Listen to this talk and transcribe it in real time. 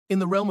In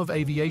the realm of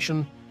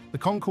aviation, the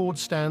Concorde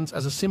stands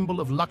as a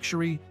symbol of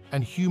luxury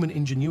and human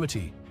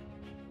ingenuity.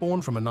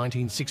 Born from a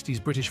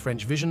 1960s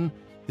British-French vision,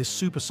 this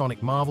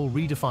supersonic marvel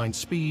redefined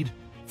speed,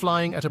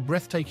 flying at a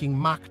breathtaking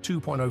Mach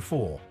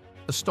 2.04,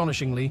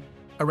 astonishingly,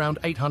 around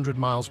 800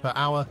 miles per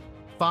hour,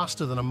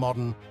 faster than a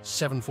modern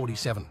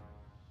 747.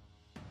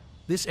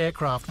 This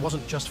aircraft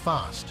wasn't just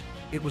fast,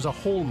 it was a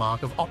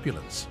hallmark of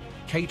opulence,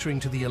 catering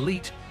to the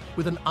elite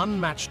with an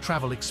unmatched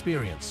travel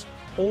experience,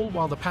 all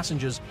while the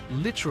passengers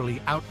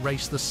literally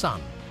outraced the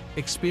sun,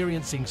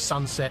 experiencing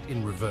sunset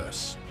in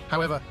reverse.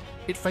 However,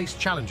 it faced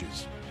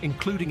challenges,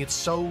 including its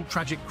sole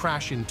tragic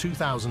crash in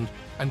 2000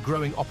 and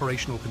growing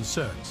operational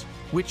concerns,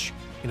 which,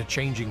 in a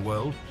changing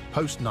world,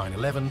 post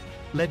 9/11,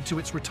 led to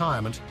its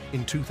retirement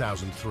in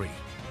 2003.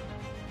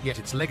 Yet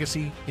its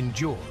legacy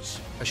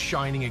endures. A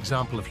shining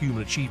example of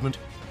human achievement,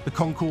 the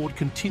Concorde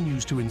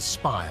continues to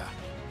inspire,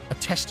 a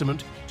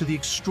testament to the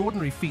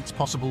extraordinary feats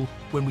possible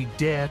when we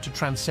dare to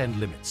transcend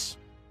limits.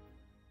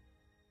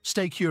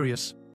 Stay curious.